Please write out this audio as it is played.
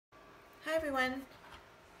Hi everyone.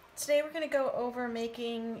 Today we're going to go over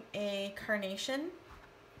making a carnation,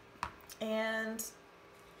 and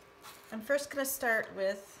I'm first going to start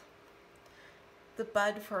with the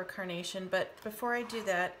bud for a carnation, but before I do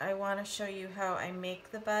that I want to show you how I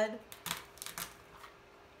make the bud.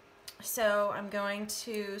 So I'm going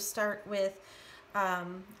to start with, I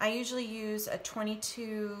usually use a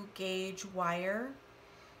 22 gauge wire.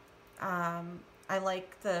 I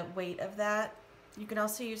like the weight of that. You can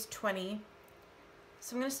also use 20.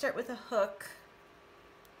 So I'm going to start with a hook,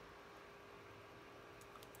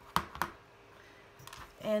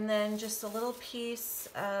 and then just a little piece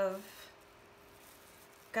of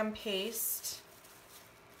gum paste.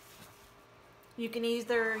 You can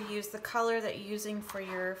either use the color that you're using for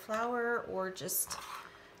your flower or just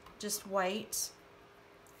white.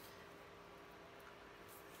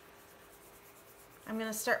 I'm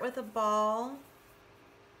going to start with a ball,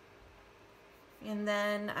 and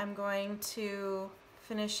then I'm going to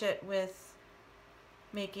finish it with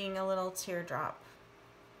making a little teardrop.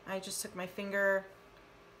 I just took my finger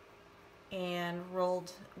and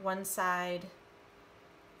rolled one side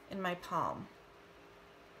in my palm.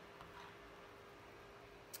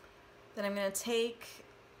 Then I'm going to take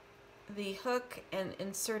the hook and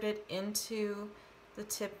insert it into the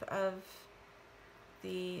tip of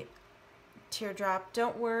the teardrop.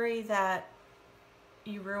 Don't worry that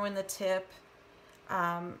you ruin the tip.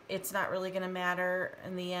 It's not really going to matter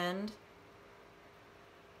in the end,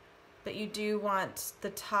 but you do want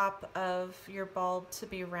the top of your bulb to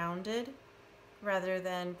be rounded rather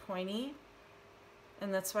than pointy,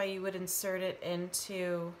 and that's why you would insert it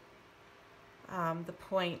into the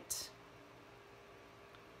point.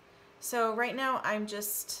 So right now I'm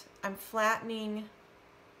flattening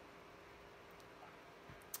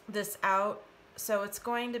this out, so it's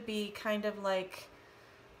going to be kind of like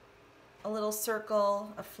a little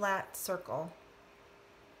circle, a flat circle.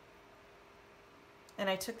 And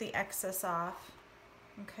I took the excess off.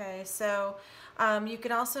 Okay, so you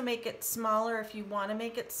can also make it smaller. If you want to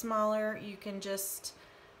make it smaller, you can just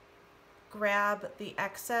grab the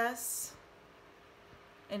excess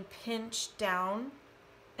and pinch down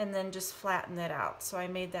and then just flatten it out. So I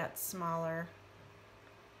made that smaller.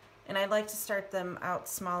 And I like to start them out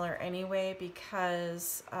smaller anyway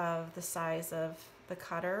because of the size of the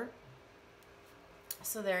cutter.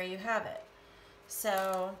 So there you have it.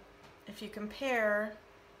 So if you compare,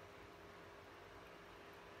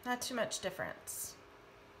 not too much difference.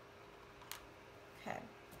 Okay.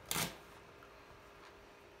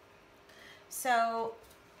 So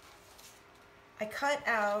I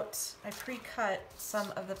pre-cut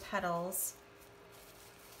some of the petals,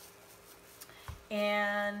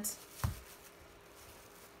 and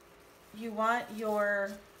you want your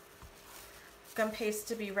gum paste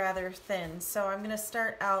to be rather thin. So I'm going to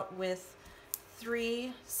start out with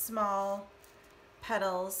 3 small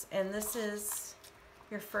petals, and this is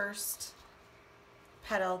your first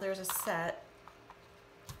petal. There's a set.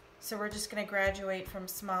 So we're just going to graduate from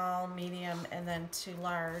small, medium, and then to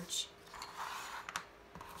large.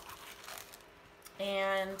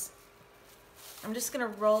 And I'm just going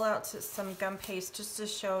to roll out some gum paste just to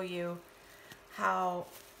show you how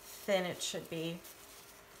thin it should be.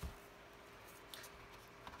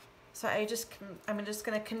 So I'm just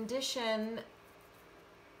going to condition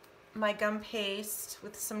my gum paste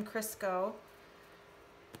with some Crisco,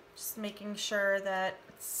 just making sure that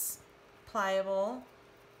it's pliable.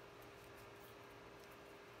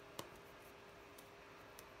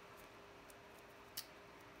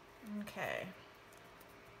 Okay.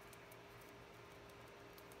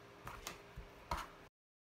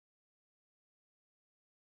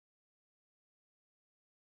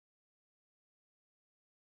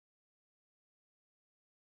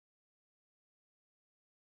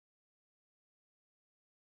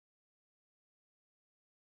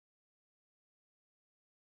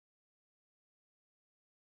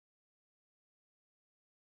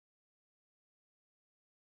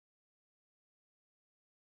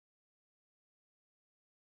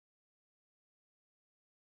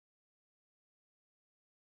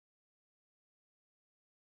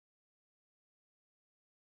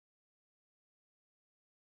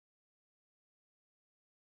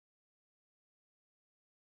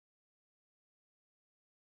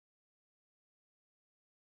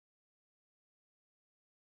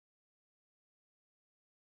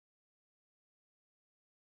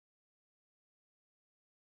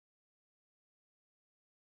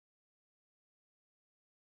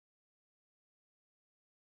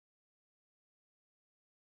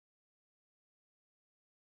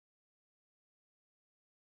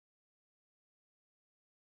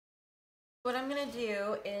 What I'm going to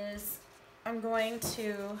do is I'm going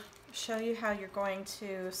to show you how you're going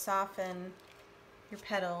to soften your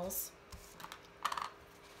petals.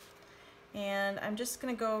 And I'm just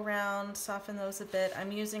going to go around, soften those a bit.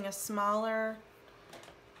 I'm using a smaller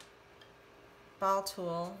ball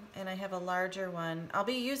tool, and I have a larger one. I'll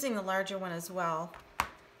be using the larger one as well.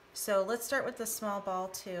 So let's start with the small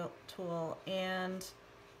ball tool, and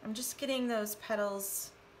I'm just getting those petals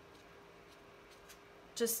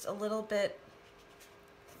just a little bit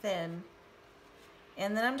thin.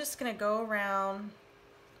 And then I'm just going to go around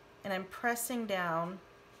and I'm pressing down.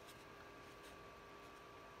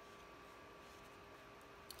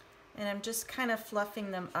 And I'm just kind of fluffing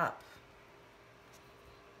them up.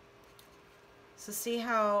 So see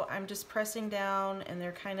how I'm just pressing down and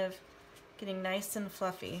they're kind of getting nice and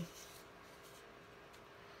fluffy.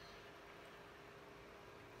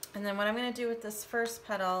 And then what I'm going to do with this first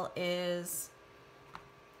petal is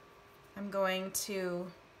I'm going to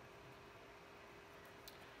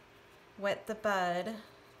wet the bud.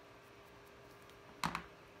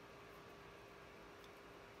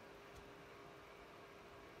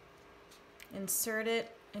 Insert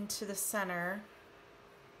it into the center.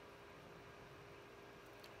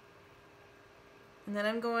 And then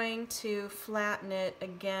I'm going to flatten it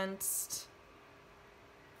against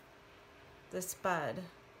this bud.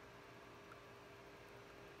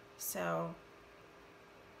 So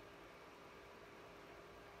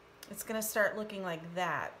it's going to start looking like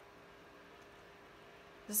that.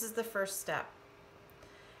 This is the first step.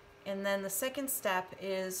 And then the second step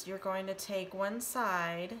is you're going to take one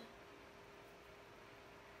side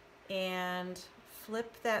and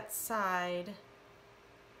flip that side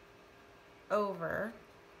over.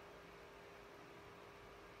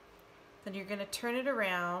 Then you're going to turn it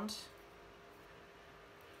around,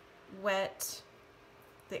 wet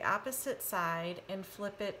the opposite side, and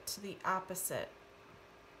flip it to the opposite.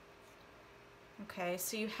 Okay,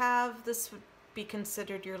 so you have, this would be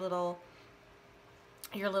considered your little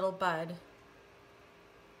bud.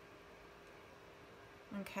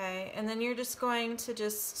 Okay, and then you're just going to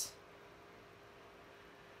just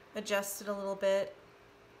adjust it a little bit.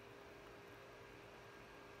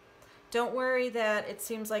 Don't worry that it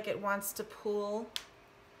seems like it wants to pull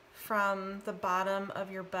from the bottom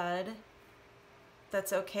of your bud.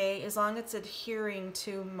 That's okay, as long as it's adhering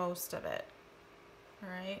to most of it. All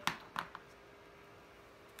right.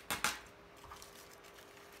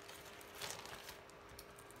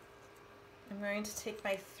 I'm going to take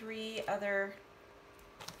my 3 other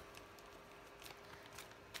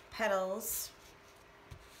petals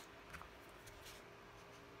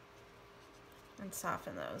and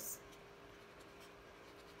soften those.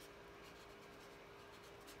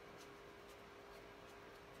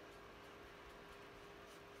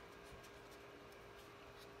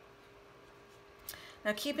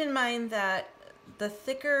 Now keep in mind that the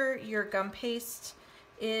thicker your gum paste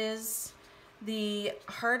is, the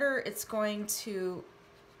harder it's going to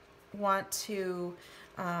want to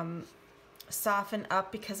soften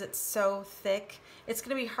up because it's so thick. It's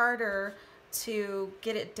going to be harder to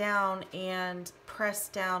get it down and press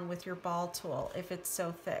down with your ball tool if it's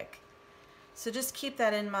so thick. So just keep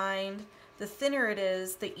that in mind. The thinner it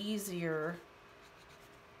is, the easier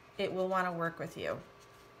it will want to work with you.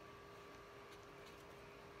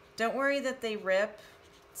 Don't worry that they rip.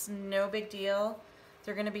 It's no big deal.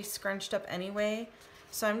 They're going to be scrunched up anyway.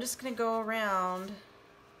 So I'm just going to go around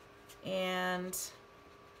and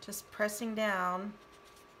just pressing down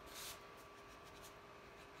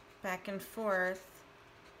back and forth.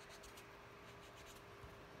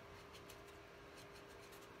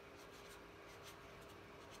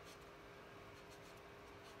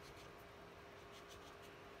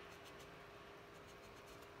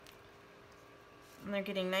 And they're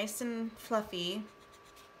getting nice and fluffy.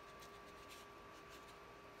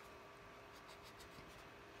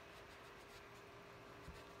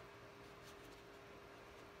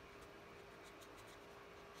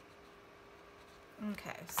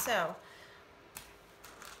 Okay, so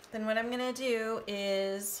then what I'm going to do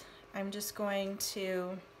is I'm just going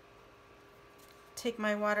to take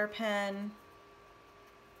my water pen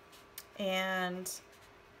and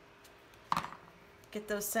get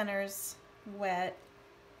those centers wet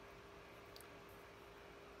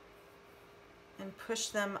and push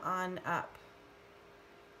them on up.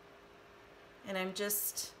 And I'm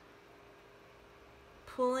just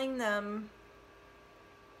pulling them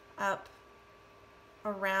up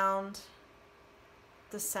around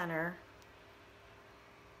the center.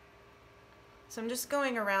 So I'm just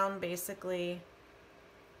going around basically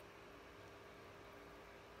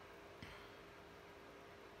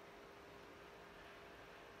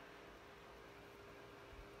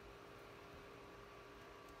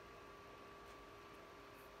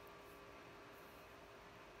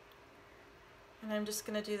And I'm just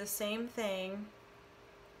going to do the same thing.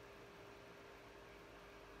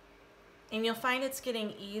 And you'll find it's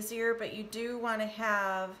getting easier, but you do want to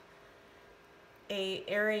have a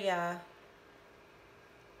area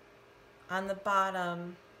on the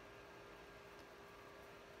bottom,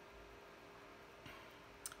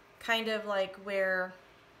 kind of like where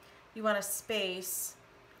you want a space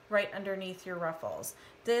right underneath your ruffles.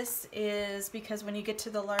 This is because when you get to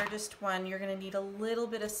the largest one, you're going to need a little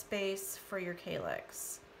bit of space for your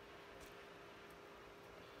calyx.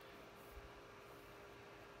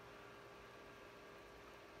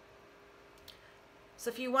 So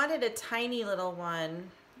if you wanted a tiny little one,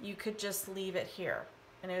 you could just leave it here,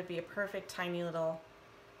 and it would be a perfect tiny little,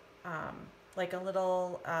 like a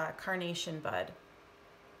little carnation bud.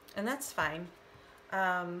 And that's fine.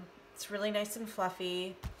 It's really nice and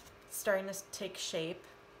fluffy. It's starting to take shape.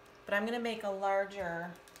 But I'm going to make a larger,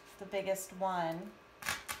 the biggest one.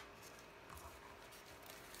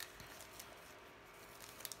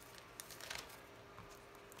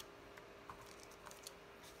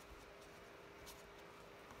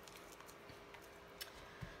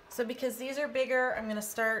 So because these are bigger, I'm going to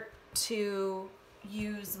start to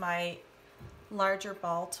use my larger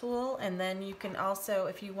ball tool, and then you can also,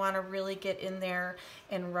 if you want to really get in there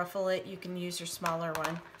and ruffle it, you can use your smaller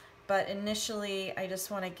one. But initially I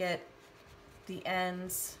just want to get the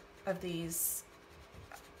ends of these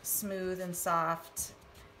smooth and soft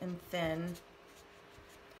and thin.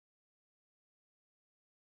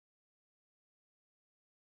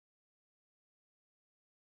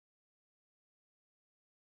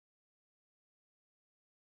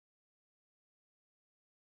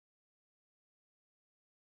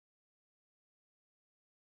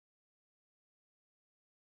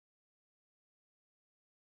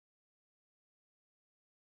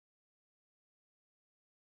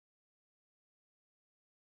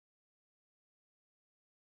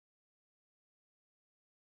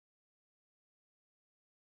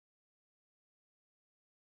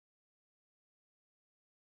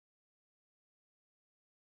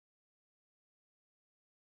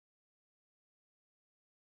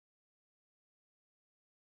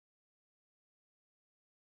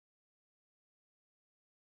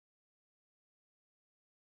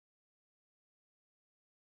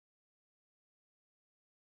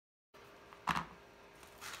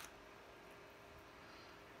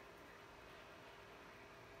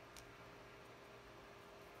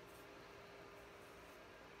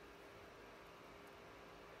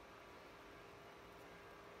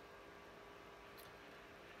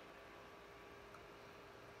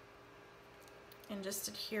 And just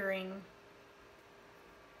adhering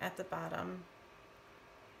at the bottom.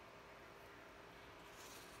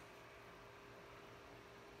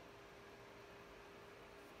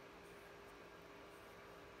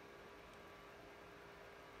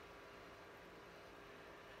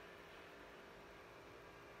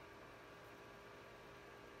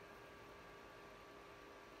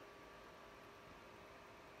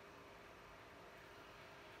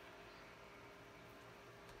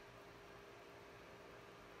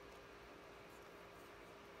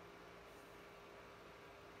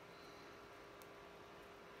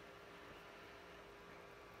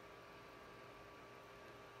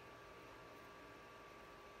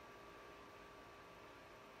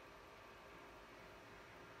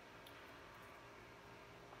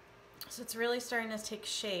 So it's really starting to take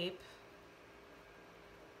shape.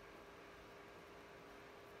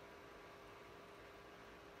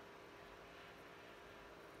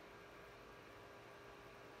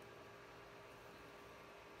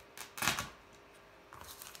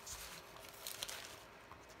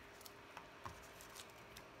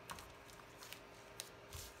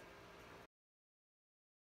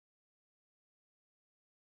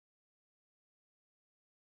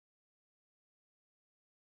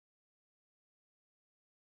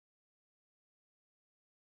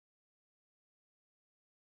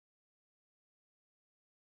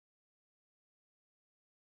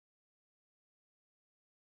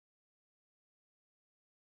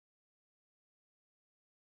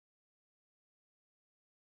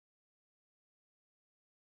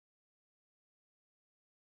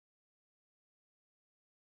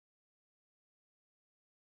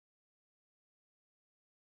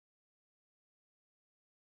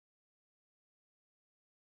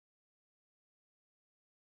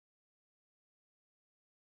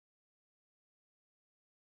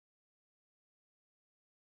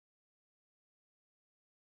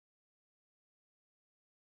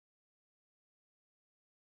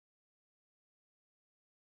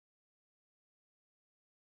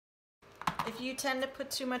 If you tend to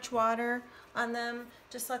put too much water on them,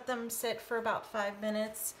 just let them sit for about 5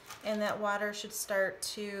 minutes and that water should start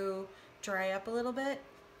to dry up a little bit.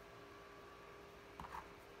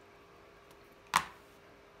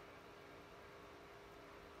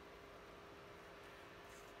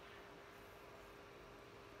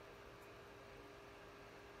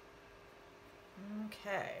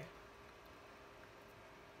 Okay.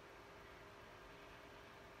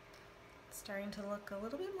 It's starting to look a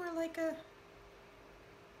little bit more like a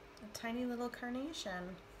tiny little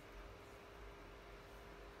carnation.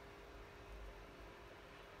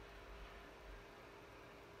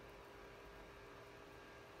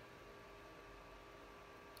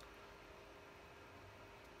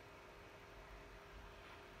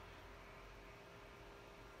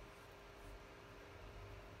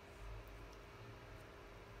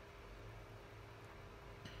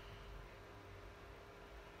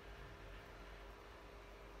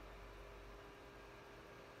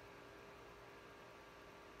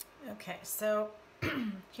 Okay, so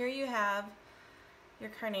here you have your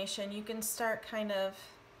carnation. You can start kind of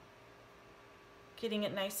getting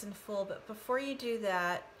it nice and full, but before you do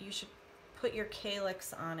that, you should put your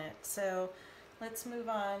calyx on it. So let's move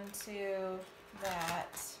on to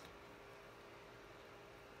that.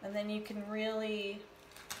 And then you can really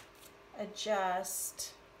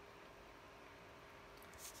adjust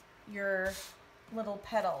your little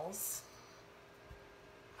petals.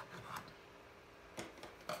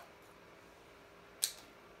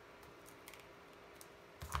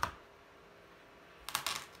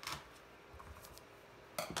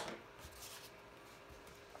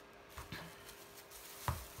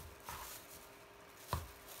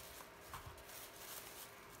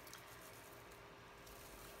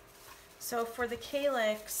 So for the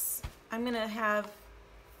calyx, I'm gonna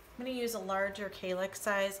use a larger calyx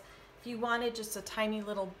size. If you wanted just a tiny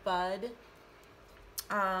little bud,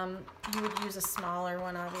 you would use a smaller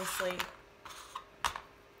one, obviously.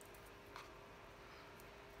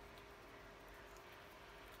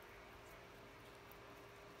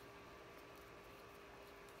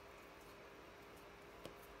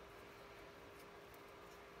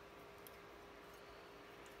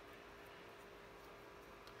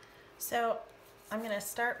 So I'm going to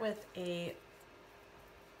start with a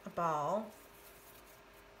ball.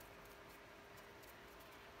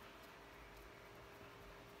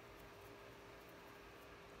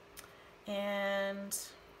 And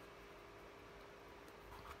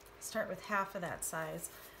start with half of that size.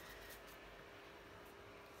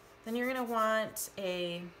 Then you're going to want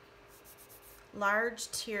a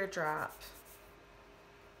large teardrop.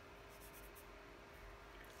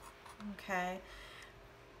 Okay.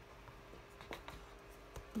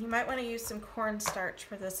 You might want to use some cornstarch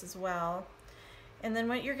for this as well. And then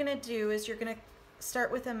what you're going to do is you're going to start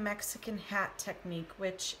with a Mexican hat technique,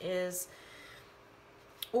 which is,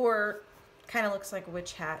 or kind of looks like a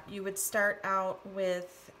witch hat. You would start out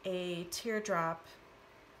with a teardrop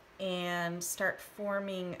and start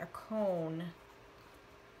forming a cone.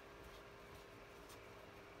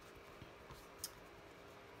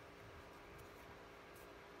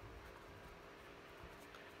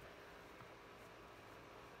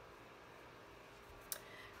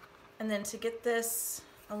 And then to get this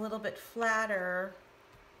a little bit flatter,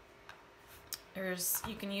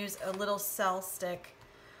 you can use a little cell stick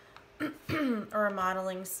or a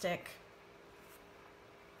modeling stick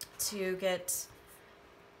to get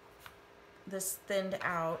this thinned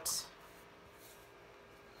out.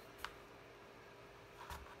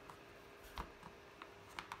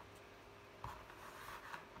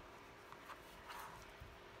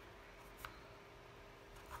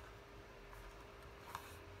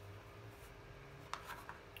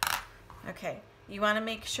 Okay, you want to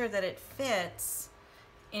make sure that it fits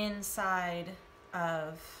inside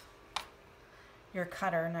of your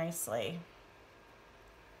cutter nicely.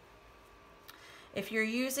 If you're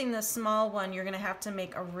using the small one, you're going to have to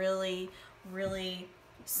make a really, really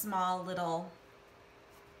small little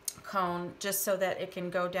cone just so that it can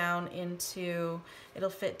go down into, it'll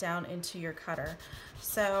fit down into your cutter.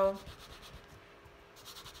 So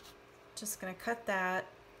just going to cut that,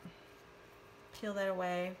 peel that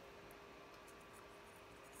away.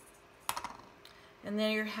 And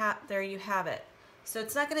there you have it. So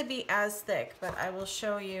it's not going to be as thick, but I will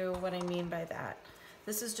show you what I mean by that.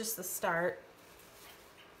 This is just the start.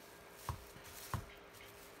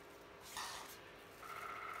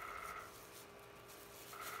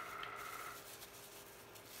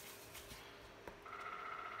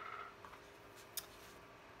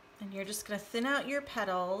 And you're just going to thin out your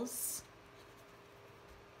petals.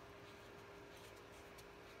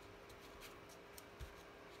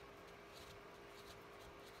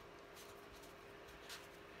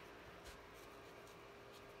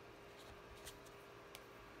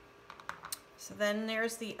 So then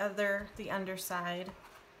there's the underside.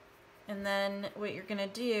 And then what you're gonna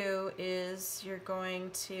do is you're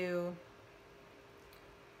going to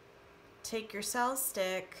take your cell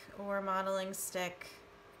stick or modeling stick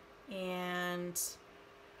and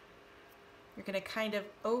you're gonna kind of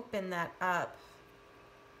open that up.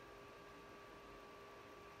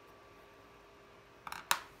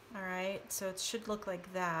 All right, so it should look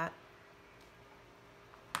like that.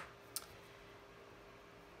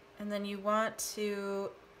 And then you want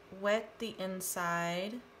to wet the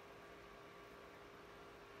inside.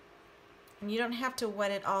 And you don't have to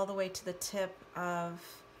wet it all the way to the tip of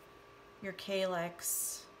your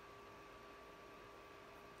calyx.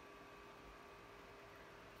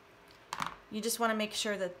 You just want to make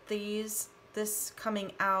sure that this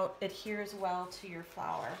coming out adheres well to your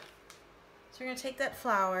flower. So we're going to take that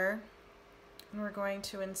flower and we're going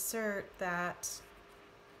to insert that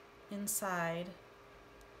inside.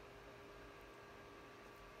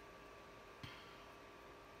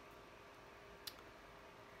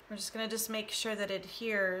 We're just going to make sure that it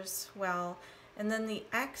adheres well, and then the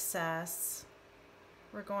excess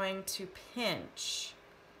we're going to pinch.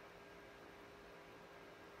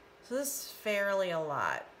 So this is fairly a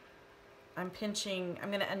lot. I'm going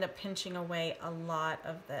to end up pinching away a lot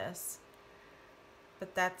of this,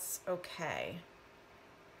 but that's okay.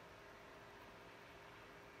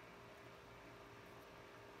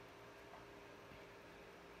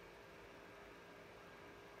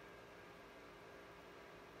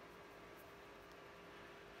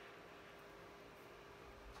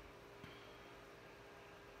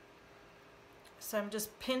 So I'm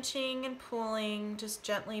just pinching and pulling, just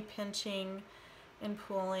gently pinching and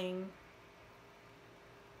pulling.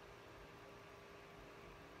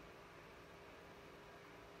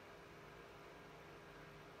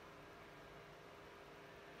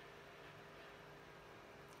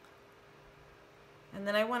 And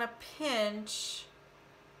then I want to pinch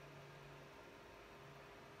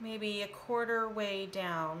maybe a quarter way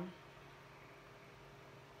down.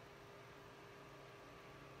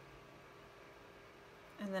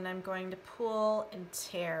 And then I'm going to pull and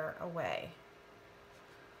tear away.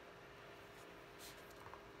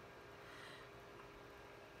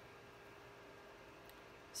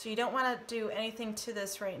 So you don't want to do anything to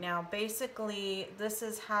this right now. Basically, this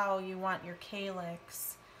is how you want your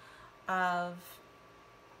calyx of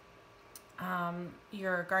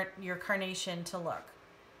your carnation to look.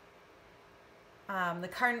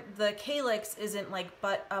 The calyx isn't like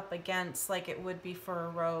butt up against like it would be for a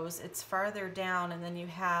rose. It's farther down, and then you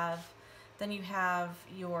have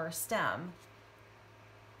your stem.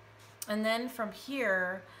 And then from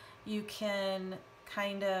here, you can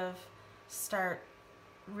kind of start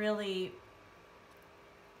really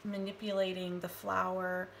manipulating the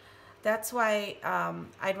flower. That's why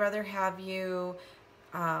I'd rather have you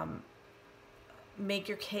make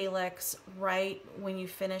your calyx right when you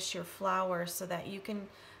finish your flower, so that you can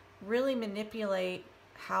really manipulate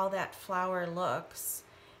how that flower looks.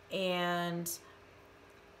 And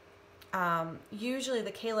usually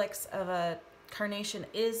the calyx of a carnation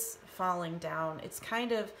is falling down. It's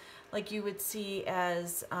kind of like you would see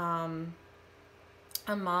as a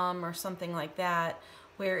mom or something like that,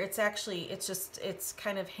 where it's actually, it's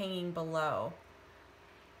kind of hanging below.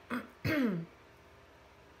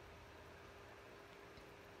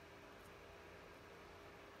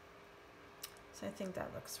 So I think that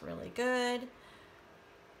looks really good.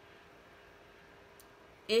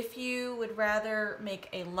 If you would rather make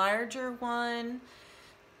a larger one,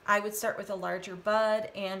 I would start with a larger bud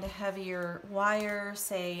and a heavier wire,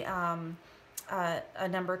 say a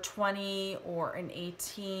number 20 or an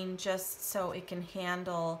 18, just so it can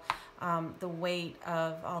handle the weight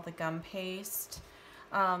of all the gum paste.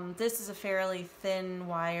 This is a fairly thin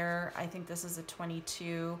wire. I think this is a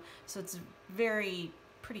 22, so it's pretty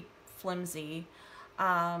flimsy.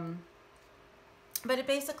 But it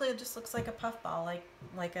basically just looks like a puffball,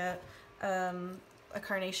 like a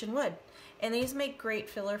carnation would. And these make great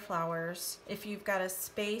filler flowers. If you've got a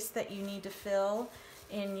space that you need to fill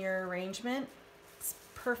in your arrangement, it's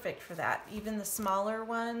perfect for that. Even the smaller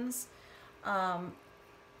ones,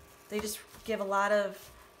 they just give a lot of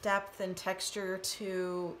depth and texture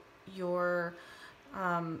to your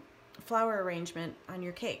flower arrangement on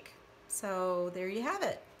your cake. So there you have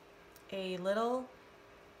it, a little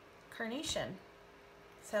carnation.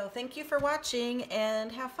 So thank you for watching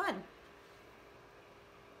and have fun.